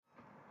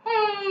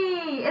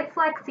it's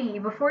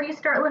Lexi. Before you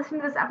start listening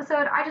to this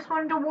episode, I just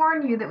wanted to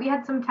warn you that we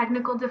had some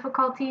technical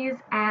difficulties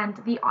and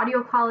the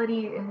audio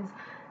quality is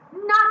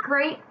not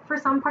great for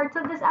some parts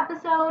of this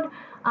episode.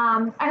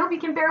 I hope you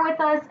can bear with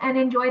us and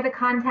enjoy the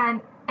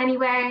content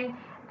anyway,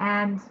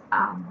 and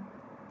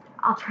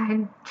I'll try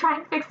and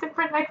fix it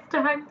for next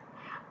time.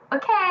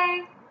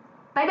 Okay,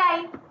 bye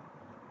bye.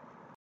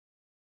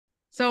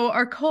 So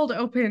our cold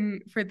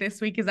open for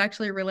this week is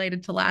actually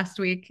related to last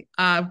week.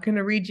 I'm going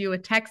to read you a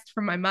text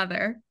from my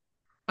mother.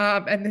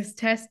 And this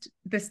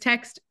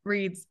text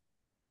reads,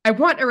 "I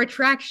want a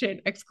retraction,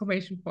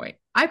 exclamation point.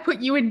 I put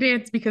you in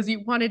dance because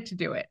you wanted to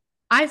do it.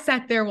 I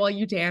sat there while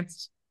you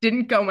danced,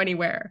 didn't go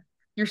anywhere.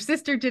 Your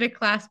sister did a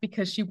class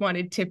because she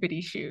wanted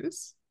tippity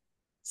shoes.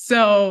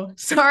 So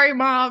sorry,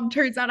 mom.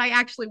 Turns out I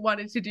actually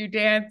wanted to do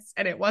dance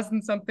and it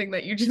wasn't something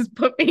that you just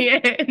put me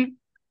in.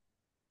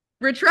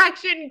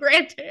 Retraction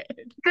granted."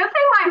 Good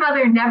thing my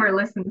mother never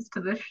listens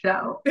to this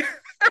show.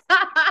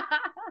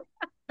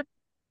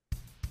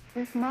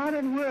 This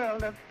modern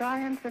world of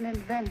science and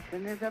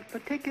invention is of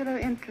particular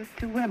interest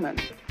to women.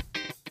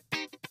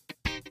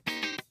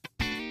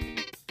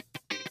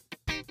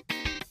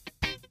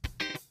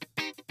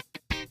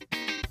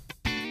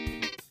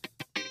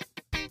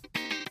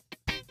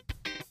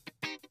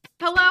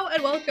 Hello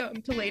and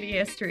welcome to Lady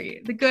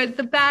History, the good,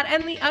 the bad,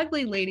 and the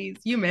ugly ladies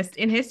you missed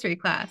in history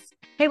class.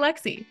 Hey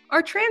Lexi,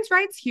 are trans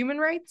rights human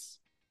rights?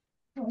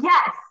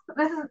 Yes,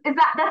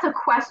 that's a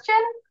question?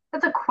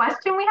 That's a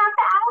question we have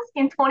to ask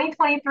in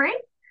 2023?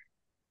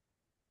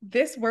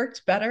 This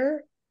worked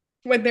better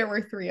when there were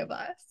three of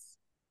us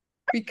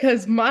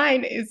because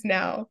mine is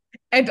now,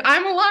 and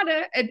I'm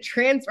Alana, and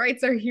trans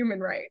rights are human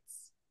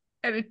rights.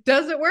 And it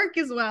doesn't work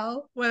as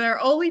well when there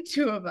are only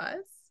two of us.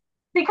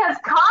 Because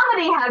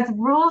comedy has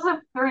rules of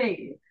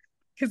three.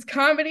 Because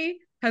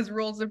comedy has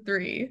rules of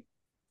three.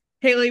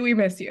 Haley, we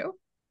miss you.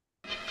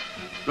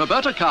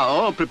 Roberta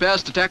Cowell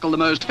prepares to tackle the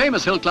most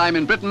famous hill climb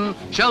in Britain,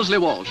 Shelsley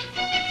Walsh.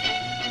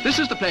 This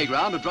is the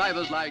playground of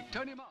drivers like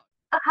Tony Mark.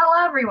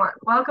 Hello, everyone.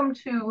 Welcome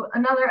to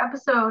another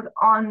episode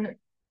on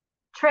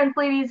trans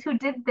ladies who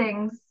did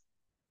things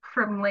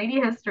from Lady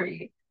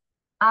History.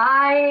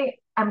 I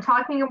am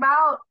talking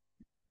about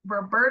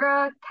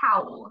Roberta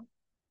Cowell,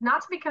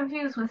 not to be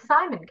confused with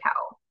Simon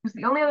Cowell, who's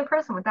the only other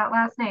person with that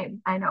last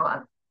name I know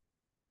of.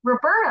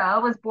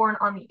 Roberta was born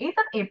on the 8th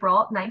of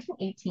April,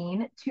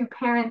 1918, to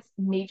parents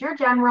Major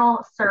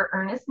General Sir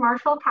Ernest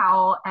Marshall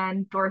Cowell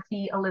and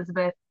Dorothy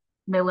Elizabeth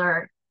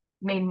Miller,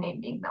 maiden name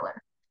being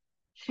Miller.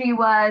 She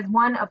was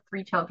one of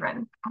three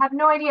children. I have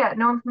no idea,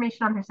 no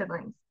information on her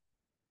siblings.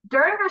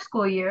 During her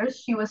school years,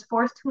 she was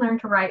forced to learn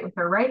to write with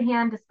her right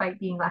hand despite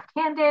being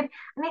left-handed,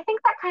 and I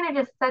think that kind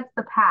of just sets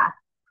the path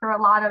for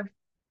a lot of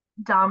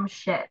dumb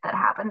shit that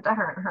happened to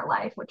her in her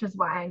life, which is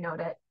why I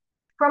note it.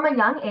 From a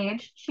young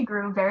age, she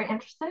grew very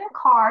interested in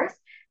cars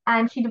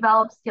and she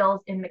developed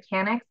skills in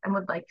mechanics and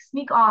would like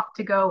sneak off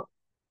to go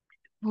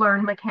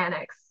learn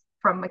mechanics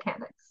from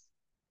mechanics.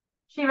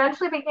 She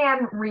eventually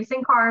began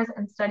racing cars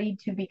and studied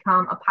to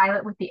become a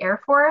pilot with the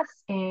Air Force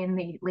in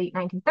the late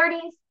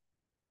 1930s.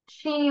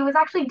 She was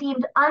actually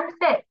deemed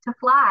unfit to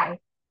fly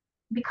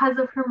because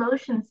of her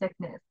motion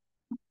sickness.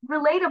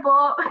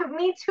 Relatable.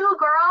 Me too,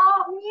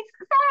 girl. Me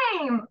the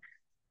same.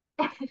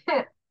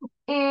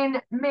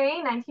 In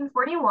May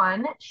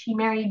 1941, she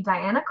married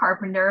Diana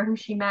Carpenter, who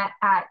she met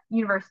at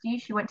university.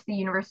 She went to the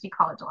University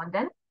College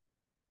London.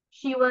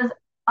 She was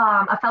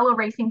a fellow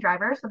racing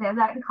driver, so they have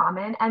that in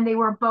common, and they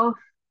were both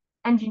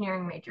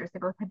engineering majors. They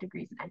both had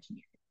degrees in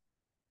engineering.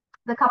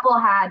 The couple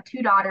had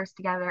two daughters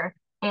together,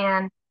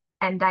 Anne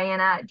and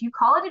Diana. Do you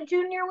call it a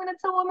junior when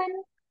it's a woman?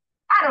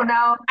 I don't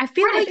know. I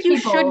feel British like you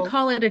people. should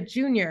call it a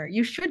junior.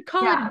 You should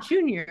call it a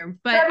junior,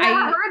 but I've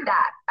never heard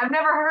that. I've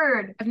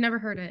never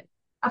heard it.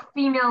 A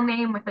female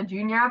name with a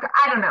junior after.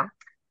 I don't know.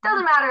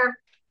 Doesn't matter.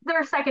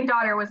 Their second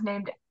daughter was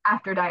named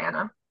after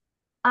Diana.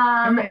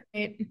 Right.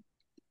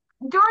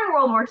 During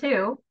World War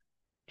II,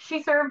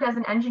 she served as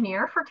an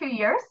engineer for 2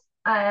 years,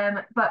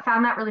 but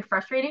found that really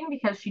frustrating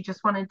because she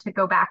just wanted to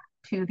go back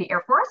to the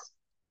Air Force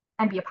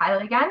and be a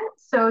pilot again.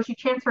 So she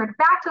transferred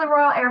back to the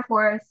Royal Air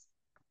Force.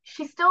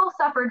 She still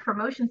suffered from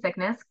motion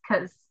sickness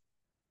because,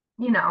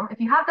 if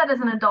you have that as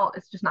an adult,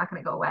 it's just not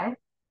going to go away.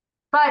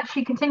 But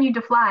she continued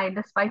to fly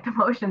despite the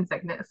motion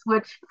sickness,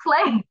 which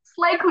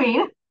slay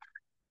queen.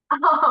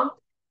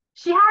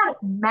 She had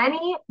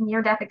many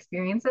near-death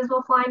experiences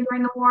while flying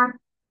during the war,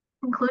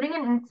 including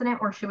an incident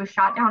where she was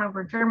shot down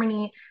over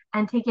Germany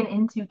and taken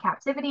into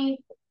captivity.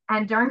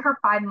 And during her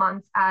 5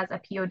 months as a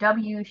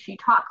POW, she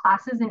taught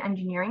classes in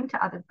engineering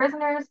to other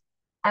prisoners,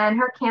 and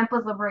her camp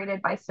was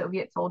liberated by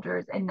Soviet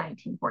soldiers in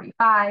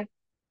 1945.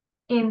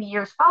 In the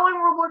years following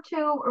World War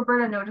II,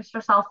 Roberta noticed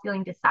herself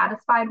feeling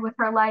dissatisfied with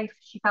her life.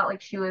 She felt like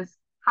she was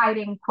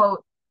hiding,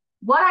 quote,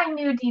 "what I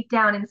knew deep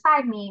down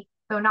inside me,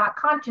 though not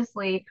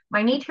consciously,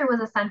 my nature was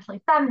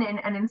essentially feminine,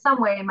 and in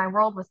some way my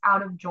world was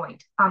out of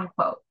joint,"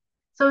 unquote.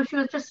 So she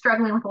was just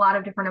struggling with a lot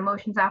of different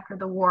emotions after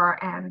the war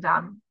and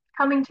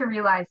coming to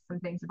realize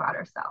some things about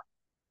herself.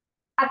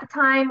 At the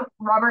time,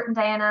 Robert and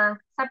Diana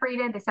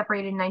separated. They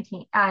separated in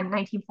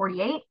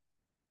 1948.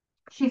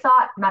 She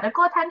sought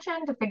medical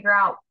attention to figure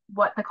out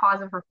what the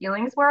cause of her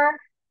feelings were,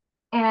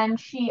 and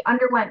she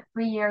underwent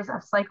 3 years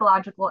of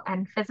psychological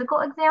and physical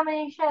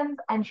examinations,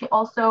 and she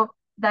also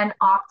then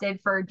opted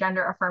for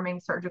gender affirming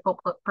surgical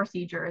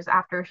procedures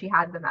after she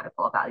had the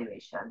medical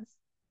evaluations,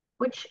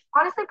 which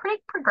honestly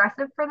pretty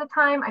progressive for the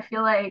time. I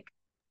feel like,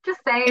 just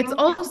It's saying.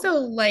 also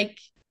like,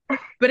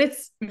 but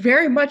it's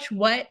very much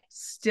what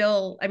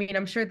still, I mean,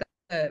 I'm sure that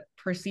the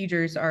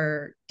procedures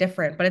are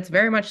different, but it's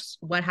very much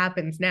what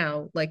happens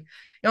now. Like,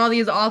 all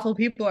these awful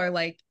people are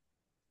like,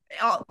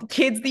 all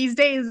kids these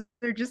days,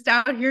 they're just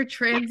out here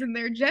trans in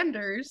their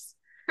genders.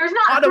 There's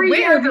not On a 3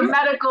 years of whim.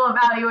 medical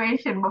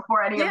evaluation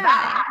before any of Yeah.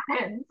 that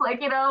happens.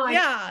 Like, like,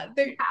 Yeah.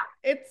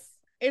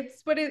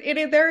 But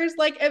there's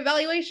like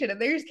evaluation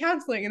and there's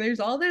counseling and there's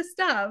all this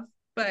stuff,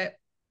 but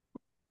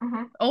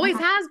always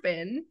has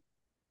been.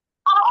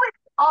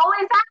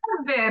 Always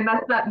has been.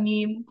 That's that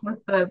meme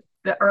with the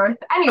earth.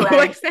 Anyway. It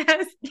always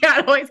has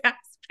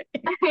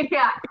been.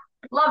 Yeah.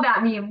 Love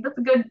that meme. That's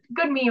a good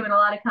meme in a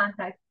lot of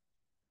context.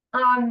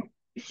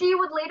 She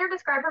would later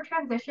describe her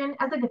transition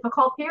as a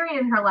difficult period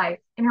in her life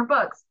in her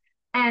books.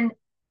 And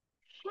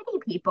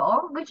shitty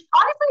people, which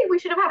honestly we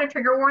should have had a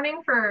trigger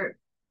warning for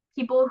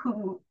people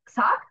who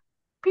suck,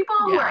 people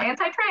who are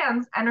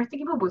anti-trans and are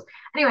sticky boo-boos.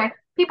 Anyway,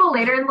 people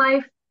later in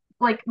life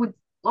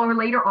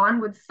later on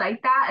would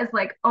cite that as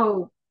like,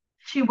 oh,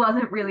 she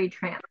wasn't really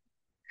trans.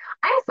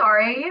 I'm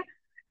sorry.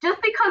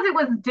 Just because it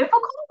was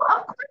difficult,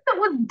 of course it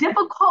was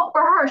difficult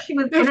for her. She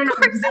was in and out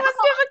of it was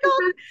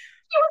difficult.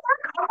 She was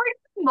recovering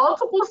from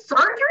multiple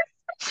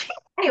surgeries.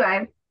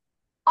 Anyway,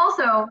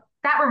 also,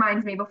 that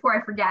reminds me, before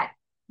I forget,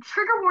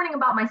 trigger warning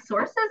about my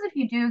sources. If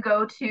you do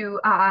go to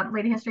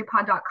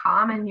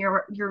ladyhistorypod.com and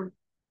you're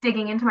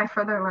digging into my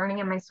further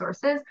learning and my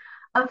sources,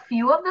 a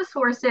few of the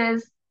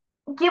sources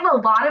give a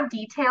lot of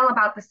detail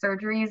about the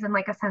surgeries in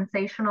like a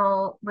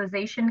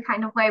sensationalization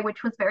kind of way,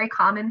 which was very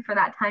common for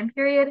that time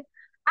period.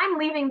 I'm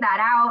leaving that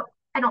out.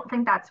 I don't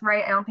think that's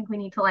right. I don't think we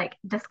need to like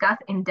discuss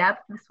in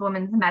depth this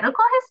woman's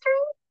medical history,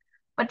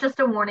 but just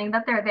a warning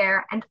that they're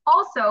there. And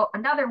also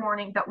another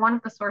warning that one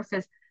of the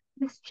sources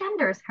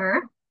misgenders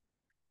her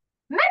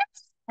many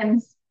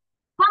times,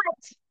 but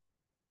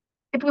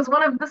it was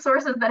one of the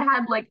sources that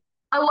had like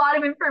a lot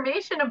of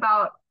information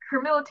about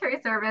her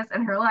military service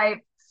and her life.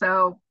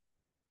 So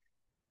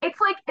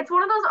it's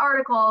one of those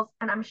articles,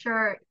 and I'm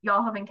sure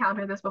y'all have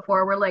encountered this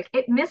before, where like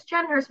it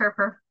misgenders her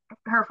for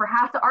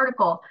half the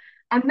article,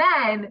 and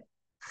then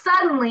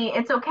suddenly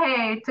it's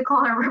okay to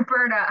call her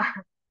Roberta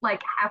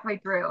like halfway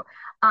through.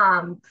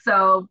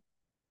 So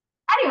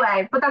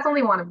anyway, but that's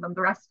only one of them.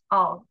 The rest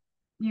all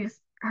use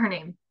her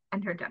name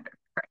and her gender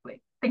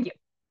correctly. Thank you.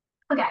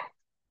 Okay,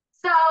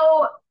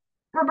 so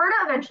Roberta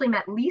eventually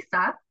met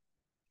Lisa,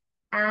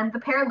 and the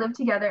pair lived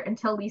together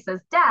until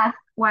Lisa's death,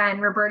 when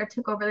Roberta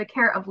took over the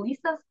care of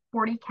Lisa's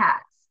 40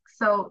 cats.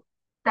 So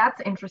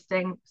that's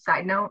interesting.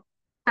 Side note.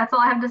 That's all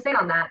I have to say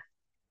on that.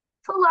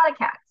 It's a lot of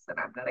cats, and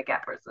I'm not a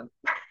cat person.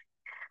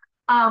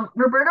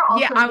 Roberta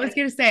also. Yeah, I was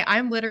gonna say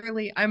I'm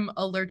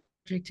allergic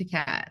to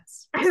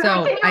cats,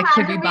 so I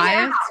could be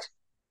biased.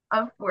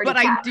 Of 40 but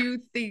cats.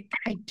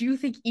 I do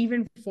think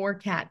even for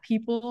cat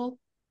people,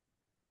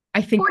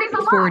 I think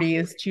 40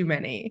 is too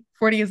many.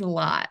 40 is a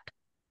lot.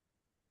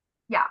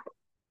 Yeah.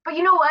 But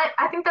you know what?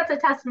 I think that's a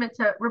testament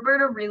to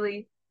Roberta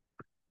really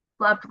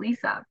loved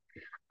Lisa.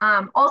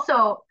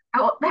 Also,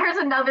 there's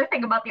another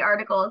thing about the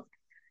articles.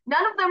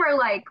 None of them are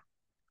like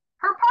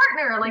her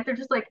partner. Like they're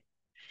just like,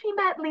 she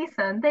met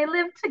Lisa and they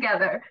lived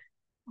together.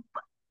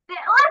 But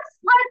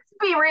let's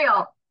be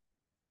real.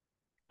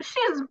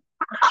 She's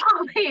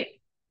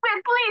probably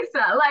with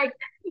Lisa. Like,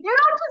 you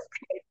don't just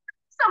take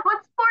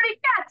someone's 40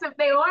 cats if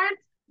they weren't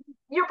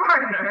your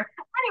partner.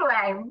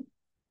 Anyway,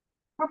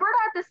 Roberta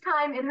at this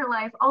time in her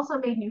life also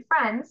made new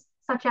friends,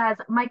 such as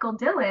Michael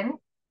Dillon,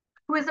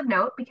 who is of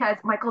note because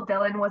Michael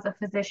Dillon was a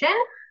physician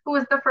who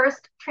was the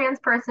first trans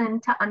person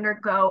to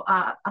undergo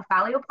a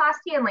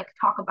phalloplasty and like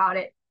talk about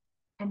it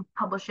and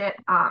publish it.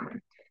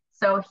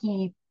 So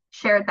he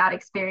shared that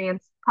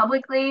experience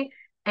publicly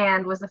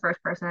and was the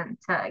first person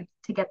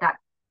to get that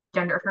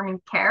gender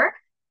affirming care.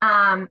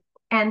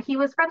 And he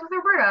was friends with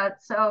Roberta,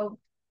 so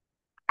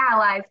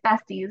allies,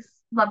 besties,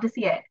 love to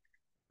see it.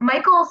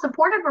 Michael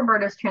supported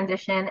Roberta's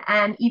transition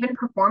and even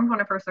performed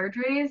one of her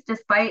surgeries,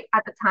 despite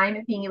at the time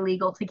it being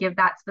illegal to give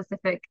that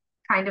specific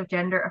kind of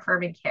gender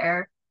affirming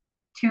care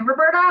to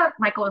Roberta.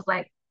 Michael was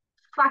like,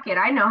 fuck it,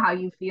 I know how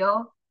you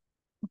feel.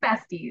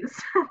 Besties.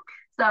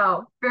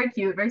 So very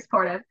cute, very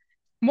supportive.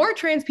 More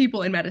trans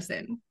people in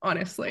medicine,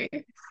 honestly.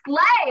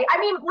 Slay. I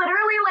mean,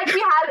 literally, like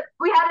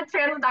we had a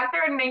trans doctor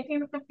in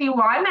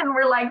 1951 and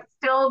we're like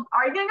still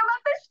arguing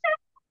about this shit.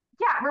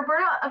 Yeah,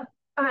 Roberta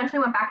eventually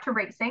went back to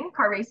racing,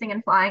 car racing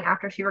and flying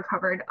after she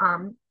recovered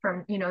from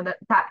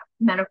that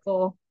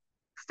medical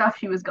stuff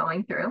she was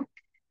going through.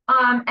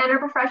 And her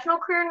professional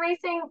career in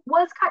racing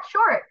was cut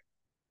short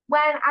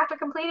when, after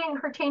completing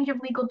her change of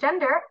legal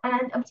gender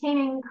and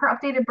obtaining her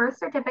updated birth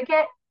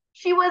certificate,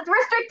 she was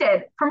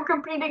restricted from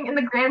competing in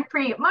the Grand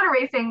Prix motor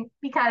racing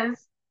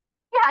because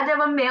Yeah, to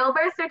have a male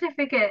birth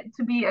certificate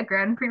to be a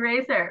Grand Prix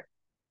racer.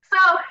 So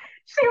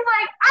she's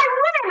like, I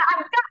win. I've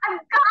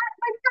got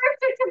my birth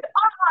certificate.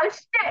 Oh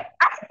shit.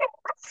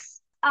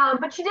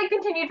 But she did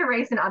continue to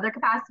race in other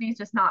capacities,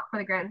 just not for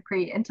the Grand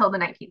Prix until the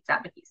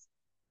 1970s.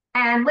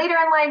 And later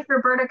in life,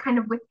 Roberta kind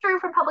of withdrew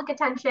from public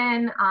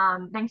attention.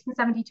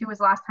 1972 was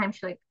the last time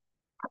she like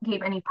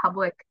gave any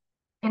public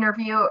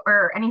interview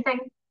or anything.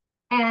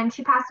 And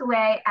she passed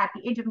away at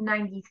the age of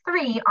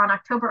 93 on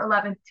October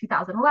 11th,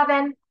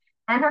 2011.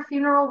 And her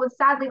funeral was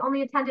sadly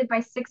only attended by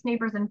 6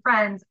 neighbors and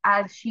friends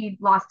as she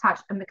lost touch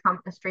and become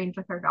estranged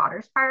with her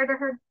daughters prior to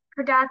her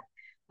death.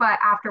 But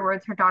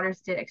afterwards, her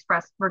daughters did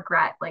express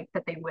regret, like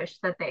that they wish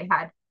that they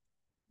had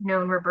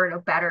known Roberta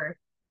better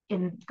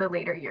in the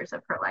later years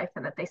of her life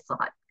and that they still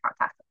had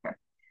contact with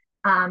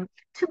her.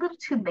 Too little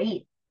too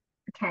late.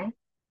 Okay.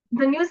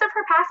 The news of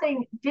her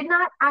passing did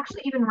not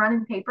actually even run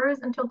in papers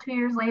until 2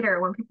 years later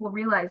when people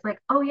realized, like,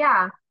 oh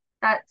yeah,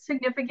 that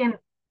significant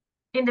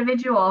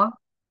individual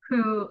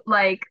who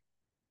like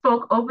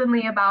spoke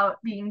openly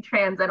about being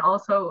trans and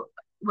also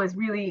was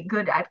really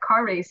good at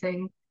car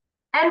racing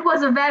and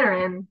was a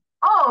veteran.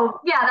 Oh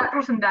yeah, that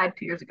person died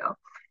 2 years ago.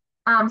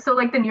 So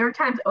like the New York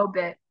Times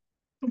obit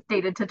is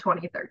dated to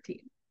 2013.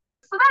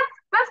 So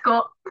that's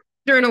cool.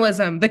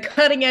 Journalism, the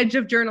cutting edge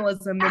of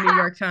journalism, the New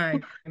York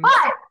Times.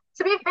 But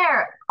to be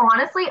fair,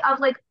 honestly, of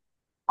like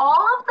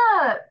all of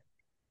the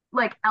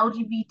like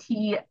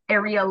LGBT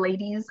area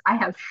ladies I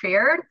have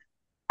shared,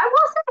 I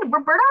will say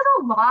Roberta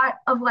has a lot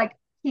of like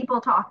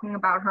people talking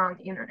about her on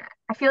the internet.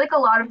 I feel like a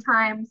lot of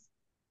times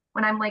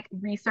when I'm like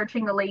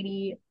researching a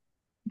lady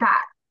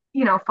that,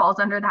 falls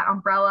under that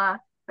umbrella,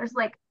 there's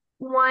like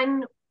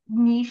one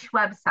niche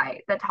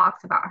website that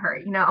talks about her,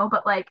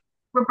 but like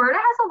Roberta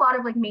has a lot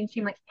of like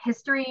mainstream like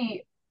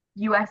history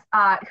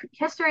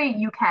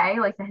history UK,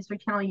 like the History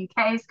Channel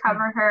UK's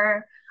covered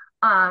her,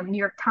 New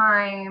York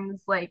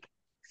Times, like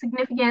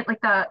significant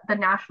like the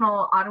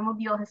National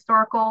Automobile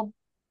Historical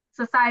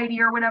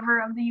Society or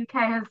whatever of the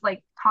UK has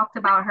like talked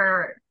about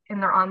her in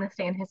their On the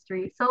Stand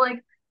history. So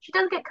like she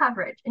does get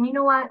coverage. And you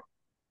know what?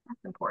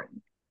 That's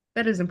important.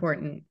 That is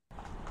important.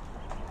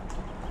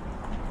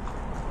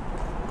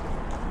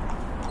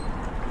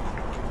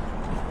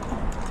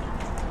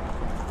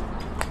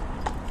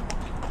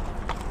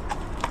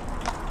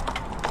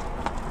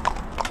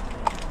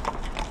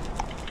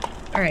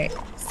 All right.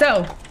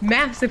 So,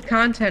 massive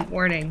content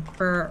warning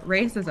for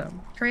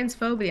racism,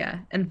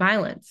 transphobia, and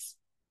violence.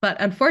 But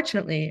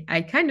unfortunately,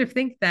 I kind of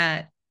think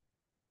that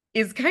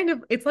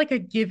it's like a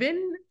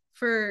given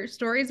for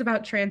stories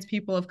about trans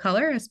people of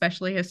color,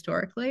 especially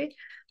historically.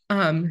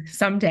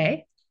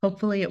 Someday,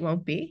 hopefully it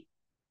won't be,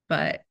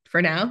 but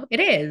for now, it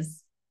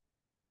is.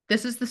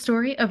 This is the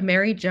story of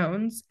Mary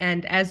Jones,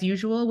 and as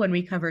usual, when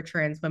we cover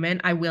trans women,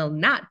 I will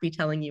not be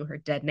telling you her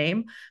dead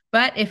name,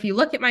 but if you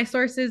look at my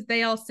sources,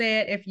 they all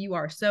say it if you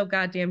are so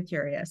goddamn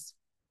curious.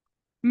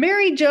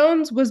 Mary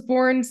Jones was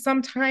born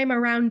sometime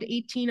around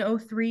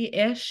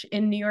 1803-ish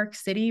in New York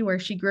City, where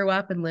she grew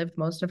up and lived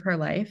most of her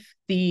life.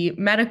 The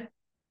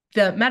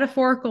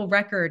metaphorical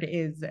record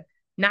is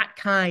not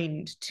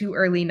kind to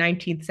early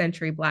 19th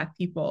century Black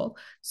people,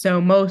 so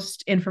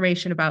most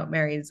information about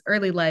Mary's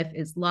early life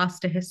is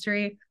lost to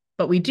history,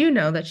 but we do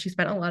know that she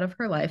spent a lot of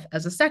her life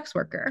as a sex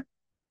worker.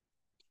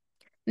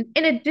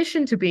 In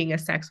addition to being a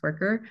sex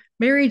worker,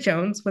 Mary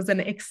Jones was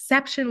an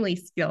exceptionally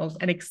skilled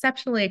and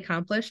exceptionally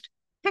accomplished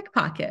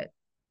pickpocket.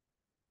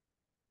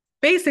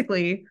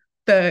 Basically,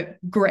 the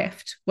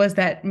grift was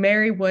that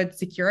Mary would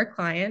secure a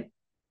client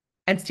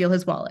and steal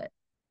his wallet.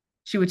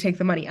 She would take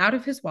the money out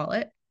of his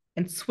wallet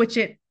and switch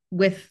it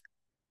with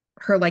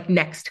her like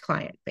next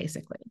client,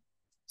 basically.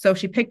 So if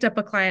she picked up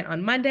a client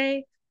on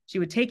Monday, she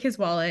would take his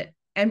wallet,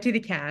 empty the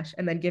cash,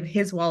 and then give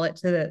his wallet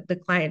to the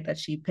client that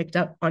she picked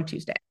up on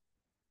Tuesday.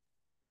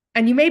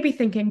 And you may be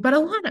thinking, but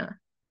Alana,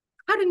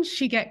 how didn't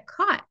she get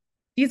caught?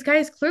 These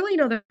guys clearly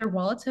know that their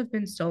wallets have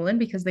been stolen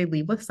because they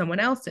leave with someone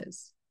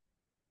else's.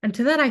 And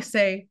to that I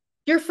say,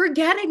 you're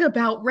forgetting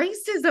about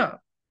racism.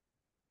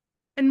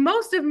 And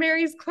most of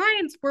Mary's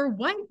clients were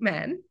white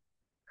men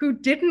who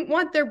didn't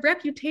want their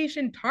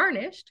reputation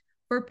tarnished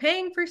for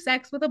paying for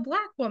sex with a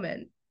Black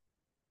woman.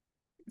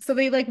 So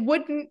they like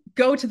wouldn't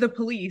go to the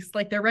police,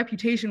 like their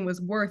reputation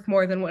was worth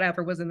more than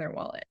whatever was in their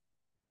wallet.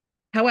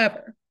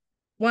 However,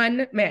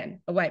 one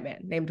man, a white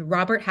man named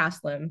Robert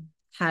Haslam,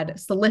 had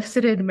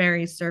solicited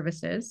Mary's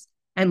services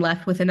and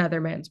left with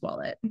another man's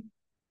wallet.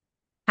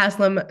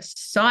 Haslam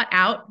sought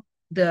out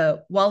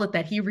the wallet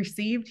that he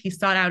received. He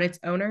sought out its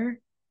owner,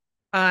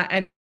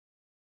 and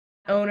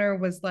the owner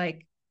was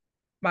like,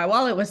 my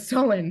wallet was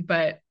stolen,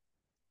 but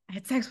I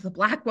had sex with a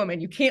Black woman.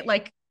 You can't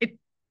like it.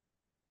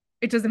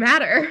 It doesn't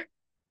matter.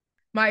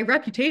 My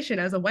reputation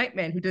as a white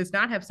man who does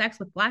not have sex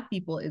with Black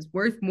people is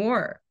worth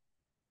more.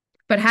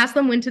 But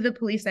Haslam went to the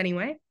police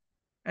anyway,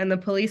 and the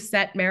police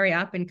set Mary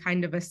up in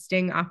kind of a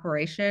sting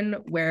operation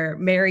where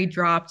Mary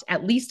dropped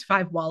at least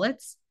 5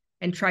 wallets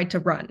and tried to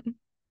run.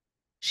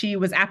 She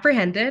was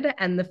apprehended,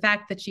 and the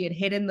fact that she had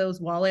hidden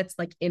those wallets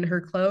like in her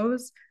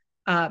clothes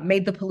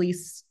made the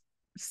police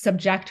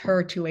subject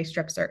her to a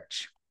strip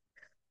search.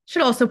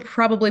 Should also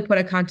probably put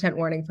a content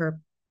warning for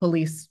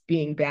police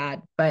being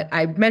bad, but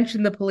I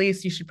mentioned the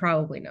police. You should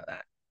probably know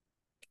that.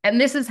 And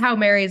this is how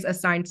Mary's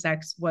assigned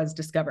sex was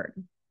discovered.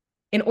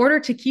 In order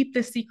to keep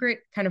this secret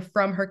kind of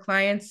from her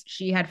clients,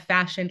 she had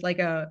fashioned like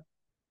a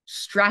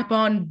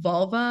strap-on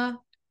vulva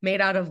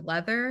made out of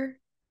leather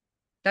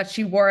that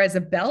she wore as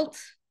a belt.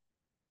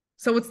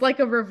 So it's like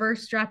a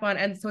reverse strap-on,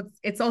 and so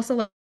it's also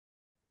like,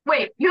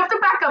 Wait, you have to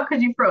back up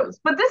because you froze.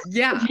 But this is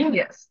yeah,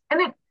 genius.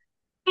 And an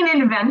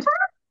inventor?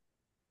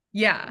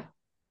 yeah,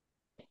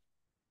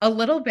 a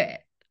little bit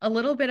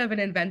of an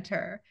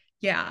inventor,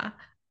 yeah.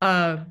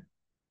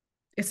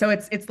 So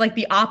it's like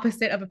the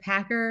opposite of a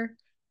packer,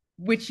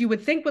 which you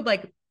would think would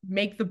like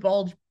make the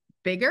bulge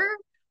bigger,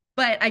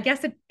 but I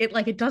guess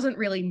it doesn't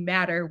really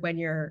matter when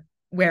you're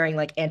wearing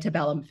like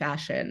antebellum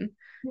fashion.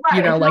 You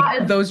Right. know, It's like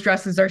not as those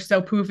dresses are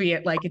so poofy,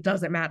 it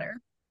doesn't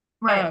matter.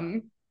 right.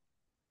 Um,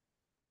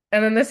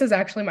 and then this is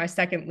actually my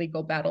second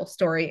legal battle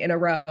story in a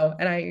row,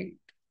 and I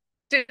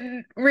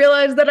didn't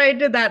realize that I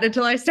did that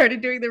until I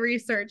started doing the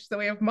research. So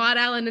we have Maud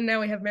Allen, and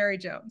now we have Mary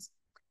Jones.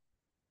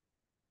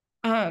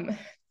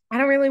 I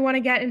don't really want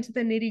to get into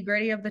the nitty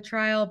gritty of the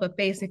trial, but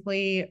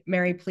basically,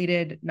 Mary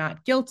pleaded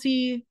not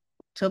guilty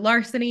to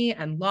larceny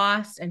and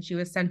lost, and she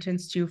was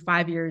sentenced to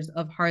 5 years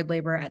of hard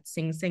labor at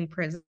Sing Sing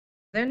prison.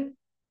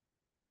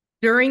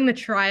 During the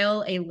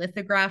trial, a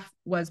lithograph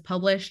was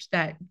published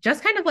that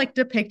just kind of like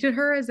depicted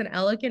her as an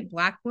elegant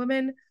Black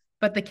woman,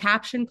 but the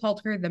caption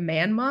called her the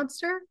man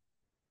monster.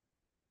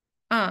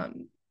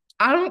 Um,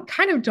 I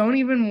don't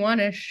even want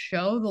to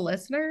show the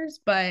listeners,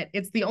 but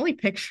it's the only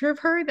picture of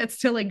her that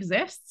still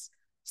exists.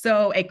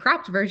 So a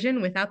cropped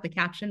version without the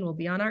caption will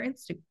be on our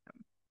Instagram.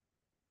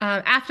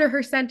 After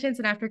her sentence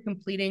and after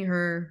completing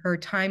her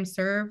time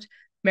served,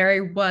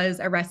 Mary was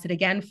arrested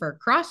again for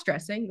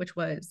cross-dressing, which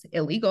was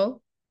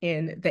illegal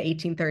in the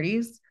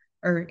 1830s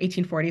or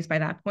 1840s by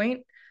that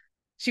point.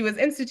 She was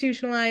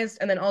institutionalized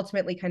and then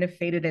ultimately kind of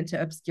faded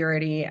into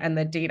obscurity, and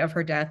the date of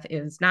her death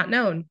is not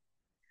known.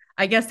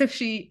 I guess if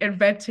she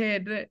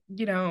invented,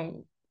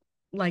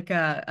 like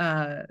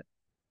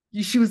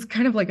she was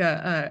kind of like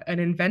an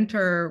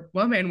inventor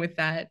woman with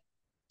that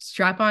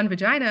strap-on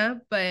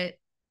vagina, but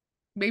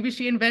maybe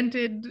she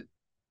invented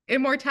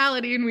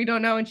immortality and we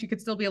don't know, and she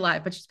could still be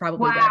alive, but she's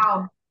probably dead.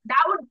 Wow.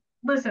 That would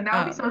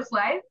be so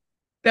slay.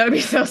 That would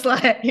be so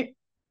slay.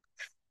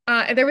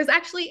 There was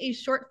actually a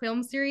short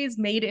film series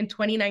made in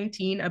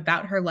 2019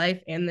 about her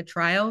life and the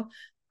trial,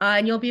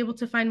 and you'll be able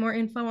to find more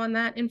info on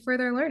that in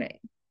further learning.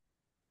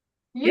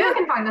 You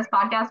can find this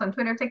podcast on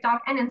Twitter,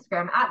 TikTok, and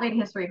Instagram at Lady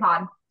History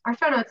Pod. Our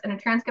show notes and a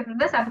transcript of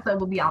this episode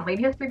will be on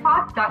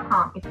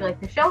ladyhistorypod.com. If you like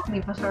the show,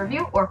 leave us a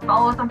review or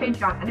follow us on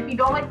Patreon. And if you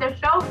don't like this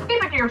show,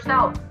 keep it to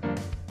yourself.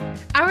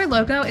 Our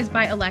logo is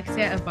by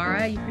Alexia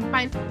Ibarra. You can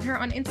find her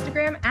on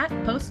Instagram at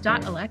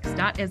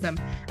post.alex.ism.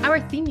 Our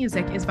theme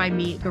music is by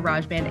me,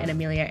 GarageBand, and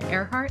Amelia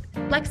Earhart.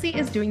 Lexi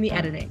is doing the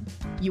editing.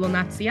 You will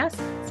not see us,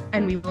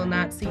 and we will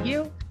not see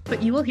you,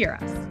 but you will hear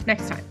us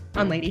next time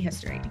on Lady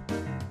History.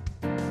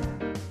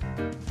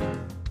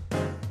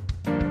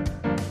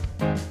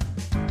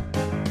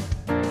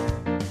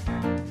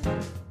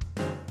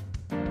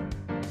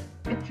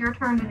 It's your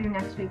turn to do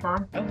next week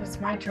on. Oh, it's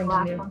my turn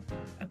to do.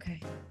 Okay.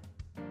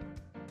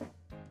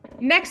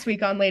 Next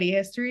week on Lady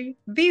History,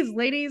 these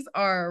ladies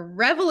are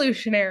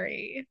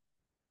revolutionary.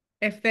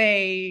 If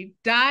they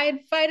died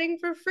fighting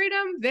for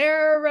freedom,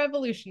 they're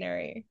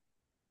revolutionary.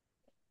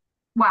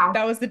 Wow.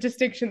 That was the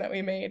distinction that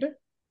we made.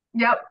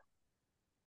 Yep.